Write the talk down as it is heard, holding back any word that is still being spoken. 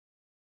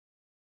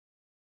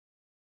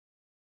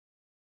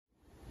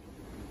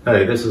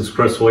Hey, this is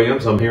Chris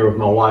Williams. I'm here with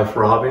my wife,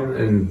 Robin,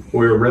 and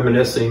we're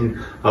reminiscing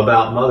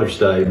about Mother's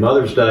Day.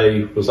 Mother's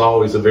Day was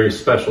always a very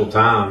special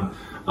time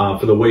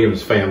for the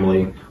Williams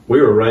family. We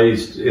were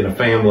raised in a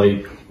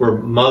family where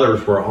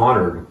mothers were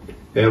honored,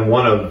 and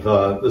one of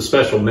the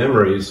special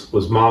memories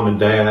was Mom and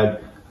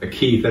Dad,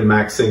 Keith and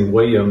Maxine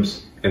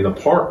Williams, and the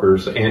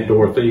Parkers, Aunt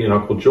Dorothy and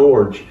Uncle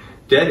George,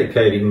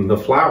 dedicating the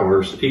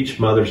flowers each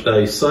Mother's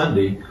Day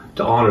Sunday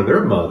to honor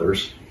their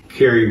mothers,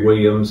 Carrie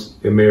Williams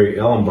and Mary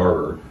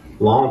Ellenberger,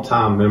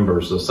 longtime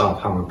members of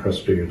South Highland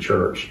Presbyterian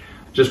Church.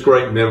 Just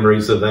great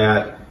memories of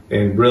that,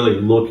 and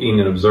really looking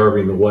and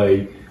observing the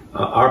way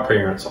our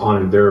parents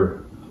honored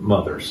their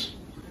mothers.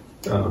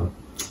 Phil,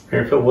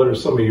 what are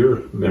some of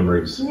your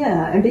memories?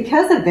 Yeah, and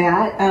because of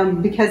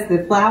that, because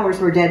the flowers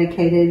were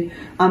dedicated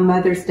on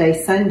Mother's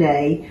Day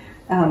Sunday,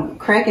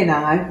 Craig and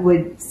I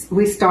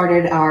we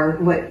started our,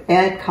 what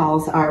Ed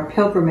calls our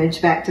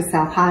pilgrimage back to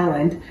South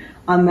Highland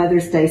on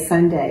Mother's Day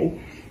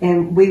Sunday.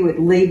 And we would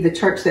leave the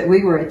church that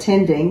we were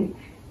attending,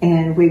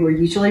 and we were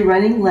usually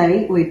running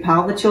late. We'd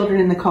pile the children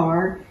in the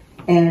car,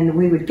 and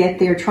we would get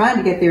there, trying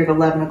to get there at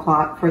 11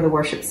 o'clock for the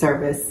worship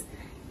service.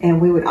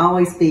 And we would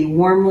always be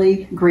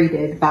warmly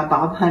greeted by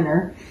Bob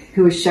Hunter,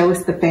 who would show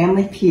us the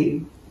family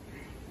pew.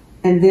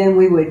 And then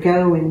we would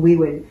go and we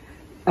would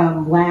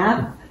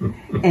laugh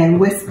and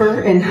whisper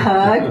and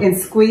hug and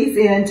squeeze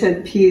into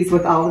the pews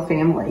with all the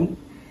family.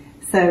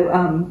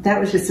 So that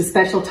was just a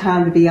special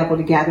time to be able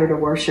to gather to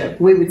worship.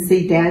 We would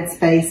see Dad's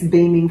face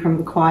beaming from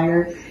the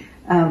choir.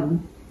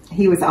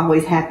 He was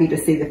always happy to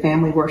see the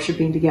family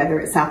worshiping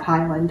together at South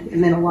Highland. It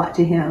meant a lot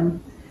to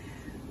him.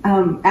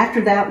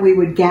 After that, we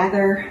would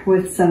gather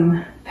with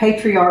some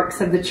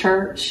patriarchs of the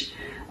church,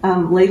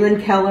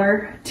 Leland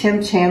Keller,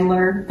 Tim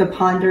Chandler, the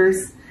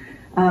Ponders.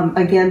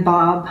 Again,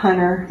 Bob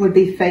Hunter would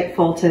be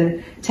faithful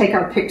to take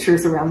our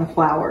pictures around the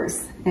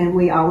flowers. And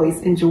we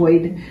always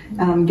enjoyed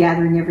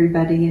gathering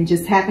everybody and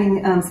just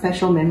having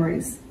special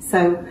memories.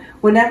 So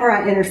whenever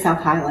I enter South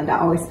Highland, I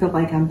always feel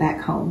like I'm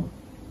back home.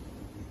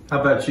 How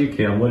about you,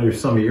 Kim? What are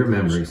some of your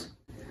memories?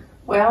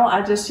 Well,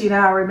 I just,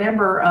 I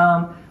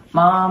remember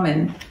Mom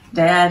and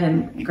Dad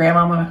and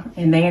Grandmama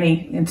and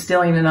Nanny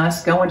instilling in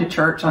us going to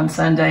church on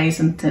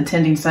Sundays and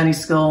attending Sunday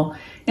school.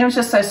 It was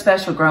just so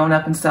special growing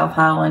up in South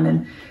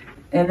Highland.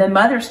 And then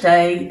Mother's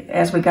Day,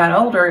 as we got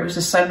older, it was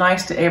just so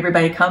nice to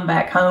everybody come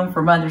back home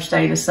for Mother's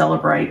Day to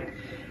celebrate.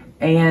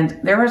 And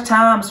there were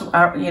times,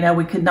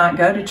 we could not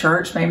go to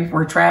church, maybe if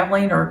we're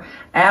traveling or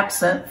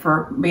absent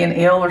for being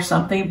ill or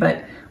something,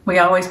 but we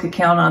always could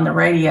count on the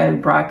radio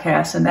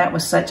broadcast. And that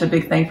was such a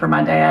big thing for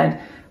my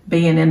dad,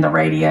 being in the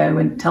radio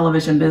and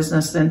television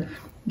business and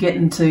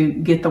getting to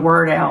get the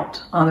word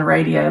out on the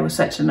radio was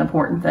such an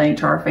important thing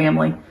to our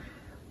family.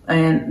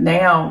 And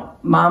now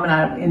Mom and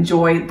I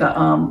enjoy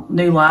the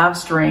new live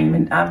stream,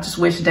 and I just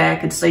wish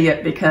Dad could see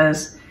it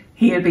because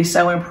he would be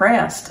so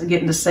impressed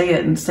getting to see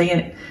it and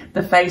seeing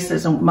the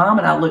faces. And Mom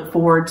and I look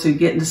forward to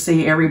getting to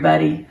see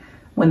everybody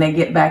when they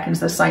get back into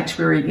the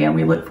sanctuary again.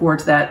 We look forward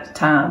to that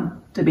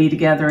time to be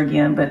together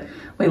again. But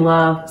we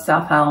love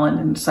South Highland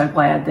and so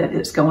glad that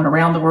it's going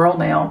around the world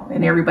now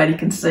and everybody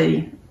can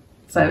see.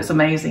 So it's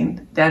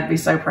amazing. Dad would be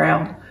so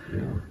proud.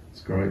 Yeah,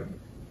 it's great.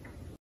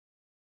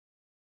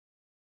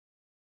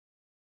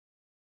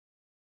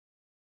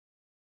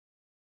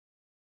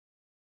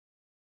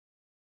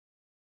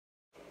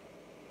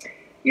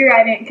 You're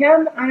right, Aunt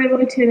Kim. I'm able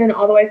to tune in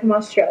all the way from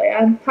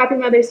Australia. Happy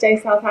Mother's Day,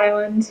 South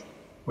Highland.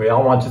 We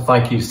all want to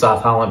thank you,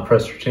 South Highland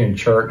Presbyterian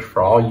Church,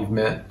 for all you've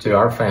meant to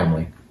our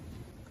family.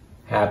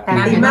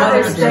 Happy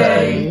Mother's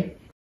Day.